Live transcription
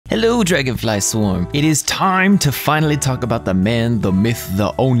Hello Dragonfly Swarm! It is time to finally talk about the man, the myth,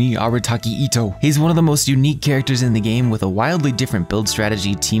 the Oni, Arataki Itto. He's one of the most unique characters in the game with a wildly different build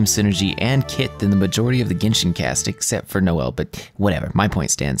strategy, team synergy, and kit than the majority of the Genshin cast, except for Noelle, but whatever, my point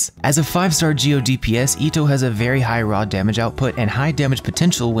stands. As a 5-star Geo DPS, Itto has a very high raw damage output and high damage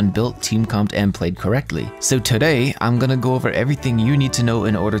potential when built, team comped, and played correctly. So today, I'm gonna go over everything you need to know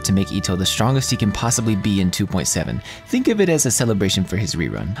in order to make Itto the strongest he can possibly be in 2.7. Think of it as a celebration for his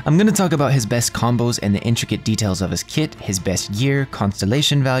rerun. I'm gonna talk about his best combos and the intricate details of his kit, his best gear,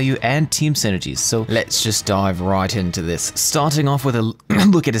 constellation value, and team synergies, so let's just dive right into this. Starting off with a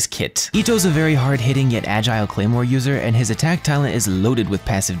look at his kit. Itto's a very hard-hitting yet agile claymore user, and his attack talent is loaded with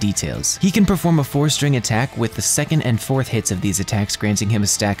passive details. He can perform a 4-string attack with the 2nd and 4th hits of these attacks granting him a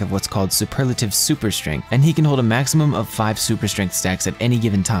stack of what's called superlative super strength, and he can hold a maximum of 5 super strength stacks at any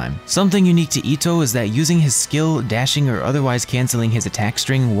given time. Something unique to Itto is that using his skill, dashing, or otherwise canceling his attack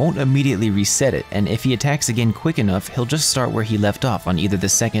string won't immediately reset it, and if he attacks again quick enough, he'll just start where he left off on either the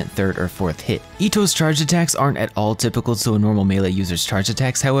 2nd, 3rd, or 4th hit. Itto's charge attacks aren't at all typical to a normal melee user's charge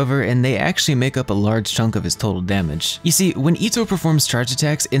attacks, however, and they actually make up a large chunk of his total damage. You see, when Itto performs charge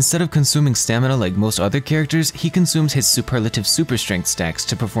attacks, instead of consuming stamina like most other characters, he consumes his superlative super strength stacks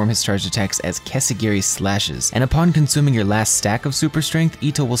to perform his charge attacks as Kesagiri slashes, and upon consuming your last stack of super strength,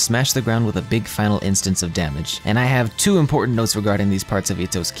 Itto will smash the ground with a big final instance of damage. And I have 2 important notes regarding these parts of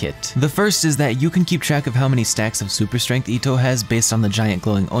Itto's kit. The first is that you can keep track of how many stacks of super strength Itto has based on the giant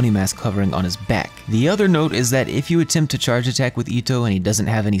glowing Oni mask hovering on his back. The other note is that if you attempt to charge attack with Itto and he doesn't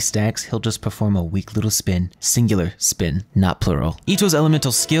have any stacks, he'll just perform a weak little spin. Singular spin, not plural. Itto's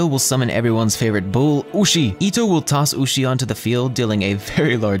elemental skill will summon everyone's favorite bull, Ushi. Itto will toss Ushi onto the field, dealing a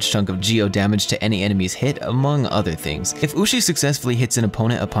very large chunk of geo damage to any enemy's hit, among other things. If Ushi successfully hits an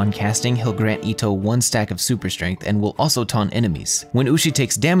opponent upon casting, he'll grant Itto 1 stack of super strength and will also taunt enemies. When Ushi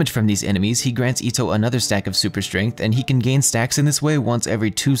takes damage from these enemies, he grants Itto another stack of super strength, and he can gain stacks in this way once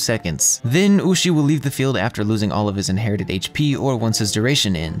every 2 seconds. Then Ushi will leave the field after losing all of his inherited HP or once his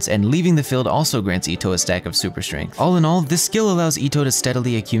duration ends, and leaving the field also grants Itto a stack of super strength. All in all, this skill allows Itto to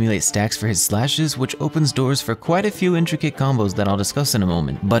steadily accumulate stacks for his slashes, which opens doors for quite a few intricate combos that I'll discuss in a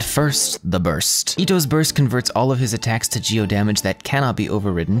moment. But first, the burst. Itto's burst converts all of his attacks to geo damage that cannot be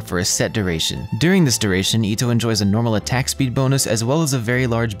overridden for a set duration. During this duration, Itto enjoys a normal attack speed bonus as well as a very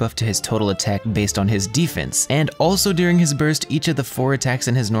large buff to his total attack based on his defense, and also during his burst, each of the 4 attacks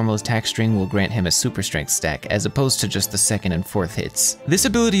in his normal attack string will grant him a super strength stack, as opposed to just the 2nd and 4th hits. This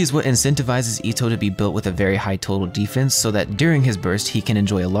ability is what incentivizes Itto to be built with a very high total defense so that during his burst he can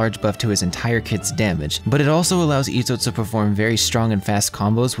enjoy a large buff to his entire kit's damage, but it also allows Itto to perform very strong and fast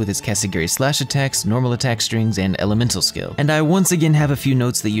combos with his Kesagiri slash attacks, normal attack strings, and elemental skill. And I once again have a few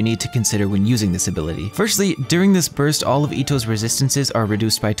notes that you need to consider when using this ability. Firstly, during this burst, all of Itto's resistances are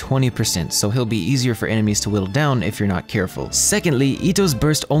reduced by 20%, so he'll be easier for enemies to whittle down if you're not careful. Secondly, Itto's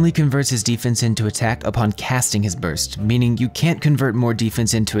burst only converts his defense into attack upon casting his burst, meaning you can't convert more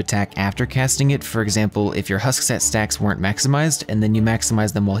defense into attack after casting it. For example, if your husk set stacks weren't maximized and then you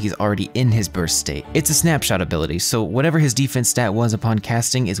maximize them while he's already in his burst state. It's a snapshot ability, so whatever his defense stat was upon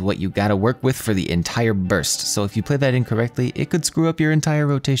casting is what you gotta work with for the entire burst, so if you play that incorrectly, it could screw up your entire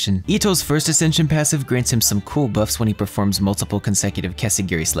rotation. Itto's first ascension passive grants him some cool buffs when he performs multiple consecutive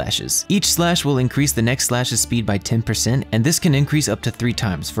Kesagiri slashes. Each slash will increase the next slash's speed by 10%, and this can increase up to 3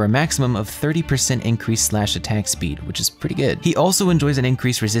 times for a maximum of 30% increased slash attack speed, which is pretty good. He also enjoys an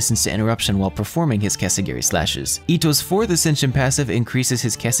increased resistance to interruption while performing his Kesagiri slashes. Itto's 4th ascension passive increases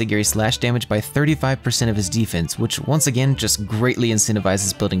his Kesagiri slash damage by 35% of his defense, which once again just greatly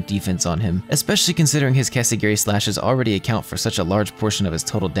incentivizes building defense on him, especially considering his Kesagiri slashes already account for such a large portion of his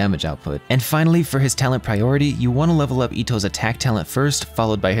total damage output. And finally, for his talent priority, you want to level up Itto's attack talent first,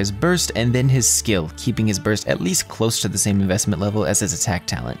 followed by his burst, and then his skill, keeping his burst at least close to the same investment level as his attack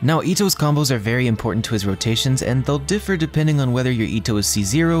talent. Now, Itto's combos are very important to his rotations, and they'll differ depending on whether your Itto is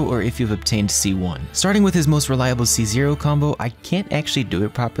C0 or if you've obtained C1. Starting with his most reliable C0 combo, I can't actually do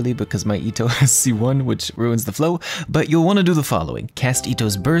it properly because my Itto has C1, which ruins the flow, but you'll want to do the following. Cast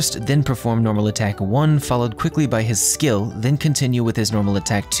Itto's burst, then perform normal attack 1, followed quickly by his skill, then continue with his normal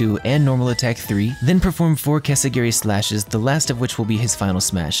attack 2 and normal attack 3, then perform 4 Kesagiri slashes, the last of which will be his final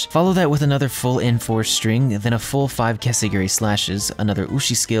smash. Follow that with another full N4 string, then a full 5 Kesagiri slashes, another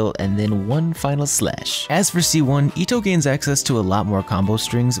Ushi skill, and then 1 one final slash. As for C1, Itto gains access to a lot more combo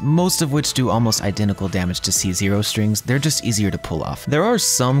strings, most of which do almost identical damage to C0 strings. They're just easier to pull off. There are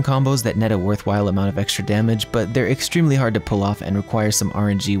some combos that net a worthwhile amount of extra damage, but they're extremely hard to pull off and require some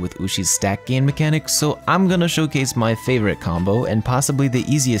RNG with Ushi's stack gain mechanic, so I'm gonna showcase my favorite combo and possibly the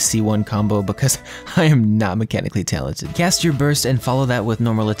easiest C1 combo because I am not mechanically talented. Cast your burst and follow that with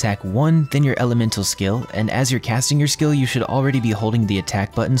normal attack 1, then your elemental skill, and as you're casting your skill you should already be holding the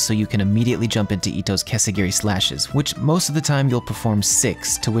attack button so you can immediately jump into Itto's Kesagiri slashes, which most of the time you'll perform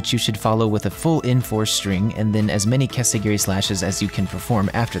 6, to which you should follow with a full in-force string and then as many Kesagiri slashes as you can perform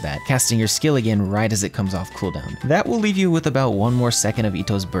after that, casting your skill again right as it comes off cooldown. That will leave you with about 1 more second of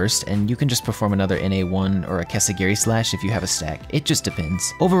Itto's burst, and you can just perform another NA1 or a Kesagiri slash if you have a stack. It just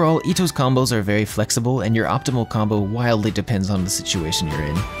depends. Overall, Itto's combos are very flexible and your optimal combo wildly depends on the situation you're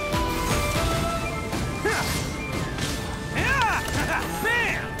in.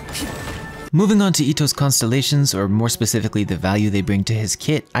 Moving on to Itto's Constellations, or more specifically the value they bring to his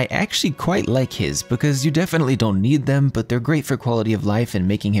kit, I actually quite like his because you definitely don't need them, but they're great for quality of life and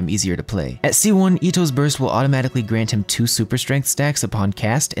making him easier to play. At C1, Itto's burst will automatically grant him 2 super strength stacks upon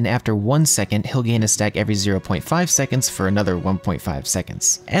cast, and after 1 second, he'll gain a stack every 0.5 seconds for another 1.5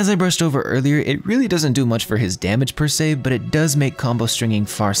 seconds. As I brushed over earlier, it really doesn't do much for his damage per se, but it does make combo stringing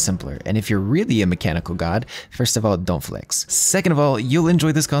far simpler, and if you're really a mechanical god, first of all, don't flex. Second of all, you'll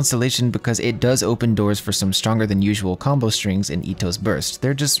enjoy this constellation because it does open doors for some stronger than usual combo strings in Itto's burst.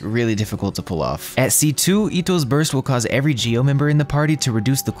 They're just really difficult to pull off. At C2, Itto's burst will cause every Geo member in the party to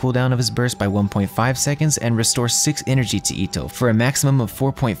reduce the cooldown of his burst by 1.5 seconds and restore 6 energy to Itto for a maximum of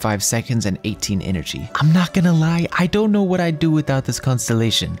 4.5 seconds and 18 energy. I'm not gonna lie, I don't know what I'd do without this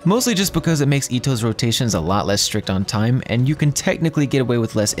constellation. Mostly just because it makes Itto's rotations a lot less strict on time, and you can technically get away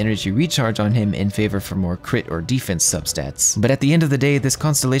with less energy recharge on him in favor for more crit or defense substats. But at the end of the day, this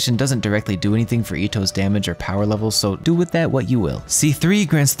constellation doesn't directly do anything for Itto's damage or power levels, so do with that what you will. C3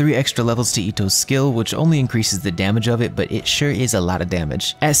 grants 3 extra levels to Itto's skill, which only increases the damage of it, but it sure is a lot of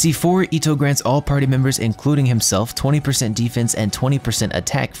damage. At C4, Itto grants all party members, including himself, 20% defense and 20%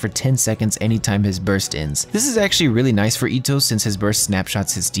 attack for 10 seconds anytime his burst ends. This is actually really nice for Itto since his burst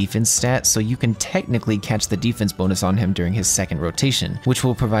snapshots his defense stat, so you can technically catch the defense bonus on him during his second rotation, which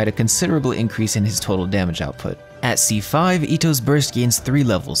will provide a considerable increase in his total damage output. At C5, Itto's burst gains 3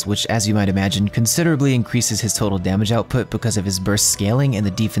 levels, which as you might imagine considerably increases his total damage output because of his burst scaling and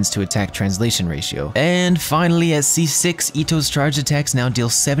the defense to attack translation ratio. And finally at C6, Itto's charged attacks now deal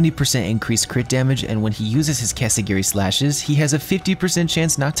 70% increased crit damage, and when he uses his Kesagiri slashes, he has a 50%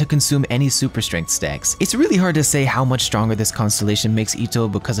 chance not to consume any super strength stacks. It's really hard to say how much stronger this constellation makes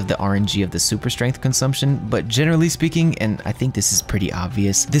Itto because of the RNG of the super strength consumption, but generally speaking, and I think this is pretty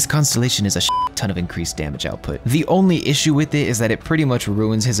obvious, this constellation is a ton of increased damage output. The only issue with it is that it pretty much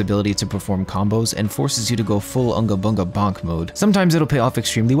ruins his ability to perform combos and forces you to go full Unga Bunga Bonk mode. Sometimes it'll pay off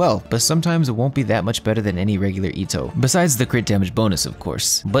extremely well, but sometimes it won't be that much better than any regular Itto, besides the crit damage bonus of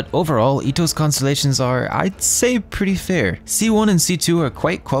course. But overall, Itto's constellations are, I'd say, pretty fair. C1 and C2 are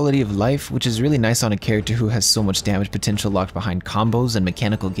quite quality of life, which is really nice on a character who has so much damage potential locked behind combos and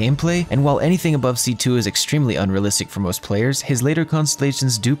mechanical gameplay, and while anything above C2 is extremely unrealistic for most players, his later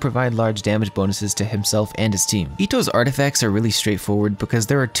constellations do provide large damage bonuses to himself and his team. Itto's artifacts are really straightforward because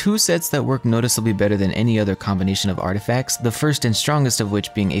there are 2 sets that work noticeably better than any other combination of artifacts, the first and strongest of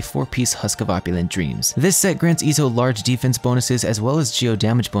which being a 4-piece Husk of Opulent Dreams. This set grants Itto large defense bonuses as well as geo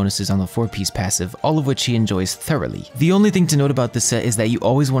damage bonuses on the 4-piece passive, all of which he enjoys thoroughly. The only thing to note about this set is that you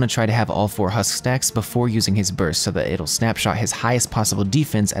always want to try to have all 4 Husk stacks before using his burst so that it'll snapshot his highest possible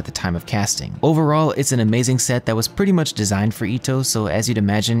defense at the time of casting. Overall, it's an amazing set that was pretty much designed for Itto, so as you'd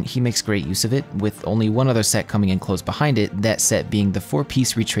imagine, he makes great use of it, with only one other set coming in close behind it, that set being the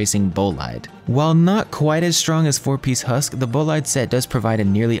 4-piece retracing Bolide. While not quite as strong as 4-piece Husk, the Bolide set does provide a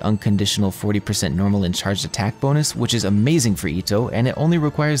nearly unconditional 40% normal and charged attack bonus, which is amazing for Itto, and it only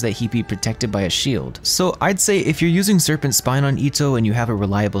requires that he be protected by a shield. So I'd say if you're using Serpent Spine on Itto and you have a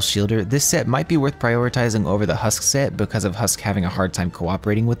reliable shielder, this set might be worth prioritizing over the Husk set because of Husk having a hard time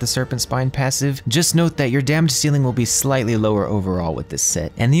cooperating with the Serpent Spine passive. Just note that your damage ceiling will be slightly lower overall with this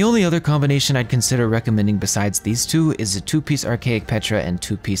set. And the only other combination I'd consider recommending besides these 2 is a 2-piece Archaic Petra and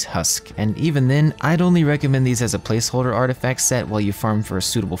 2-piece Husk, and even then, I'd only recommend these as a placeholder artifact set while you farm for a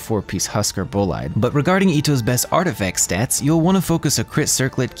suitable 4-piece Husk or Bolide. But regarding Itto's best artifact stats, you'll want to focus a crit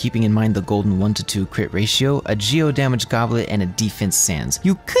circlet keeping in mind the golden 1:2 crit ratio, a geo damage goblet, and a defense sands.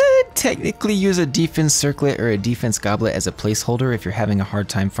 You could technically use a defense circlet or a defense goblet as a placeholder if you're having a hard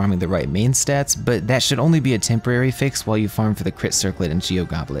time farming the right main stats, but that should only be a temporary fix while you farm for the crit circlet and geo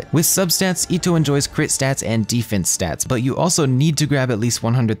goblet. With substats, Itto enjoys crit stats and defense stats, but you also need to grab at least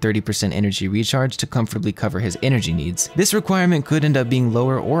 130% energy recharge to comfortably cover his energy needs. This requirement could end up being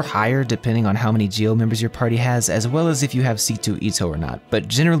lower or higher depending on how many geo members your party has, as well as if you have C2 Itto or not, but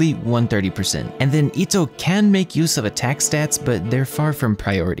generally 130%. And then Itto can make use of attack stats, but they're far from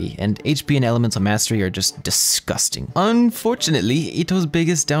priority, and HP and elemental mastery are just disgusting. Unfortunately, Itto's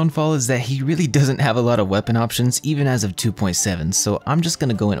biggest downfall is that he really doesn't have a lot of weapon options even as of 2.7, so I'm just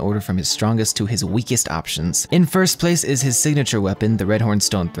gonna go in order from his strongest to his weakest options. In first place is his signature weapon, the Redhorn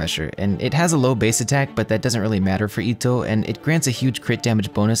Stone Thresher, and it has a low base attack, but that doesn't really matter for Itto, and it grants a huge crit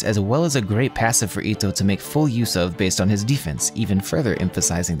damage bonus as well as a great passive for Itto to make full use of based on his defense, even further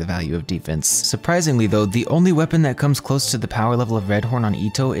emphasizing the value of defense. Surprisingly though, the only weapon that comes close to the power level of Redhorn on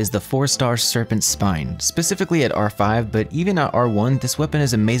Itto is the 4-star Serpent Spine, specifically at R5, but even at R1, this weapon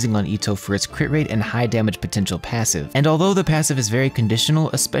is amazing on Itto for its crit rate and high damage potential passive. And although the passive is very conditional,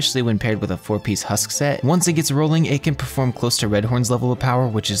 especially when paired with a 4-piece husk set, once it gets rolling, it can perform close to Redhorn's level of power,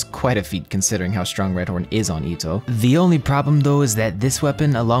 which is quite a feat considering how strong Redhorn is on Itto. The only problem though is that this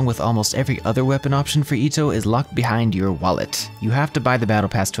weapon, along with almost every other weapon option for Itto, is locked behind your wallet. You have to buy the battle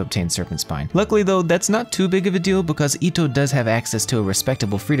pass to obtain Serpent Spine. Luckily though, that's not too big of a deal because Itto does have access to a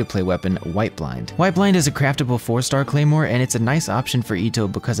respectable free-to-play weapon, White Blind. White Blind is a craftable 4-star claymore, and it's a nice option for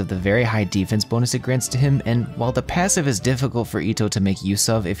Itto because of the very high defense bonus it grants to him, and while the passive is difficult for Itto to make use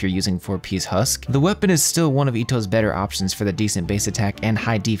of if you're using 4-piece husk, the weapon is still one of Itto's better options for the decent base attack and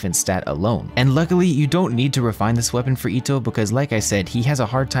high defense stat alone. And luckily, you don't need to refine this weapon for Itto because like I said, he has a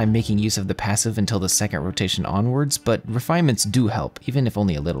hard time making use of the passive until the second rotation onwards, but refinements do help, even if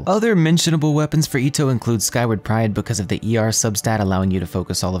only a little. Other mentionable weapons for Itto include Skyward Pride because of the ER substat allowing you to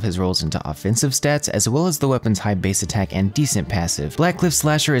focus all of his rolls into offensive stats, as well as the weapon's high base attack and decent passive. Blackcliff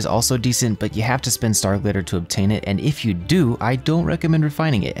Slasher is also decent, but you have to spend Star Glitter to obtain it, and if you do, I don't recommend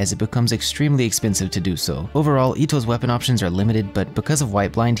refining it as it becomes extremely expensive to do so. Overall, Itto's weapon options are limited, but because of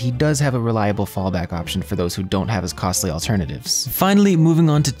White Blind, he does have a reliable fallback option for those who don't have as costly alternatives. Finally, moving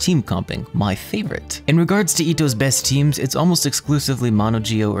on to team comping, my favorite. In regards to Itto's best teams, it's almost exclusively mono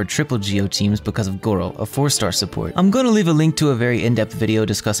geo or triple geo teams because of Gorou, a 4-star support. I'm going to leave a link to a very in-depth video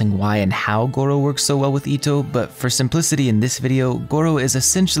discussing why and how Gorou works so well with Itto, but for simplicity in this video, Gorou is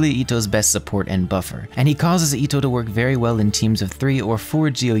essentially Itto's best support and buffer, and he causes Itto to work very well in teams of 3 or 4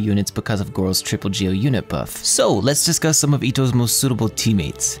 geo units because of Gorou's triple geo unit buff. So let's discuss some of Itto's most suitable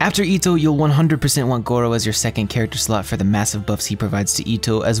teammates. After Itto, you'll 100% want Gorou as your second character slot for the massive buffs he provides to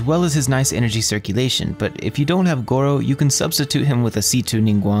Itto, as well as his nice energy circulation, but if you don't have Gorou, you can substitute him with a C2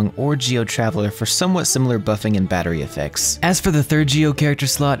 Ningguang or Geo Traveler for somewhat similar buffing and battery effects. As for the third geo character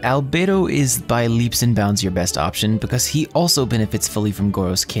slot, Albedo is by leaps and bounds your best option because he also benefits fully from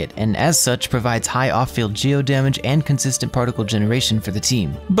Gorou's kit, and as such provides high off-field geo damage and consistent particle generation for the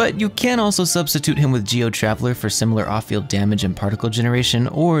team. But you can also substitute him with Geo Traveler for similar off-field damage and particle generation,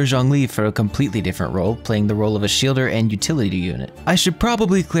 or Zhongli for a completely different role, playing the role of a shielder and utility unit. I should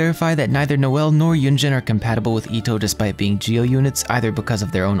probably clarify that neither Noelle nor Yunjin are compatible with Itto despite being geo units, either because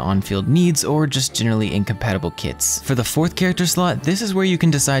of their own on-field needs or just generally incompatible kits. For the fourth character slot, this is where you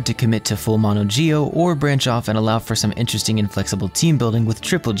can decide to commit to full mono geo or branch off and allow for some interesting and flexible team building with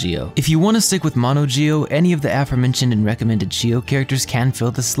triple geo. If you want to stick with mono geo, any of the aforementioned and recommended geo characters can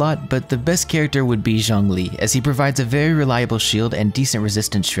fill the slot, but the best character would be Zhongli, as he provides a very reliable shield and decent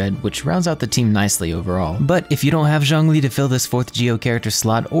resistance shred, which rounds out the team nicely overall. But if you don't have Zhongli to fill this fourth geo character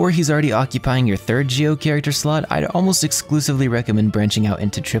slot, or he's already occupying your third geo character slot, I'd almost exclusively recommend branching out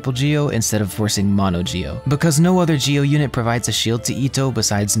into triple geo instead of forcing mono geo, because no other geo unit provides a shield to Itto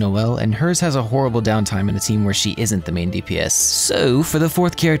besides Noelle, and hers has a horrible downtime in a team where she isn't the main DPS. So for the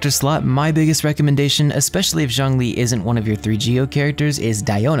fourth character slot, my biggest recommendation, especially if Zhongli isn't one of your 3 geo characters, is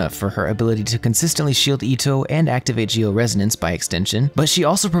Diona for her ability to consistently shield Itto and activate geo resonance by extension, but she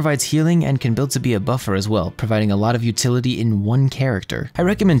also provides healing and can build to be a buffer as well, providing a lot of utility in one character. I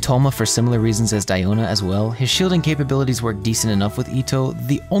recommend Tolma for similar reasons as Diona as well. His shielding capabilities work decent enough with Itto,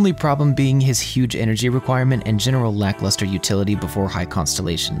 the only problem being his huge energy requirement and general lackluster utility before high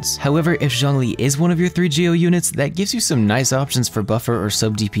constellations. However, if Zhongli is one of your 3 geo units, that gives you some nice options for buffer or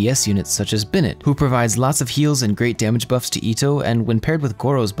sub DPS units such as Bennett, who provides lots of heals and great damage buffs to Itto, and when paired with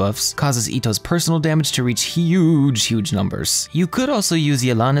Gorou's buffs, causes Itto's personal damage to reach huge numbers. You could also use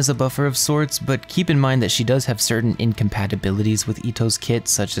Yelan as a buffer of sorts, but keep in mind that she does have certain incompatibilities with Itto's kit,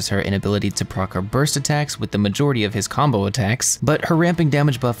 such as her inability to proc her burst attacks with the majority of his combo attacks, but her ramping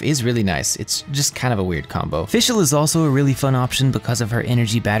damage buff is really nice. It's just kind of a weird combo. Fischl is also a really fun option because because of her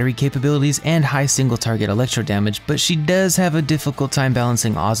energy battery capabilities and high single target electro damage, but she does have a difficult time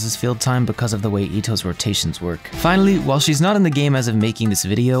balancing Oz's field time because of the way Itto's rotations work. Finally, while she's not in the game as of making this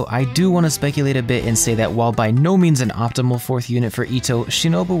video, I do want to speculate a bit and say that while by no means an optimal 4th unit for Itto,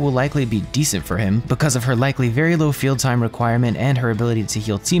 Shinobu will likely be decent for him because of her likely very low field time requirement and her ability to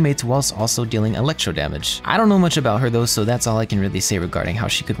heal teammates whilst also dealing electro damage. I don't know much about her though, so that's all I can really say regarding how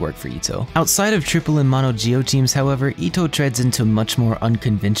she could work for Itto. Outside of triple and mono geo teams, however, Itto treads into much more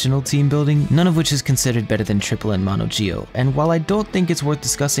unconventional team building, none of which is considered better than triple and mono geo. And while I don't think it's worth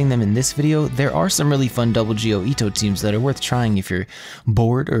discussing them in this video, there are some really fun double geo Itto teams that are worth trying if you're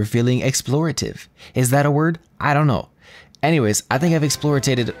bored or feeling explorative. Is that a word? I don't know. Anyways, I think I've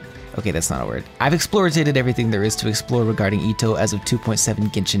explorated. Okay, that's not a word. I've explorated everything there is to explore regarding Itto as of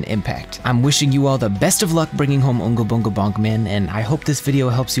 2.7 Genshin Impact. I'm wishing you all the best of luck bringing home Unga Bunga Bonk Man, and I hope this video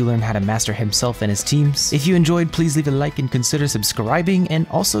helps you learn how to master himself and his teams. If you enjoyed, please leave a like and consider subscribing, and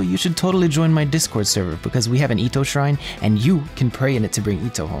also you should totally join my Discord server because we have an Itto shrine and you can pray in it to bring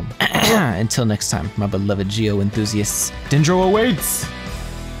Itto home. Until next time, my beloved Geo enthusiasts, Dendro awaits!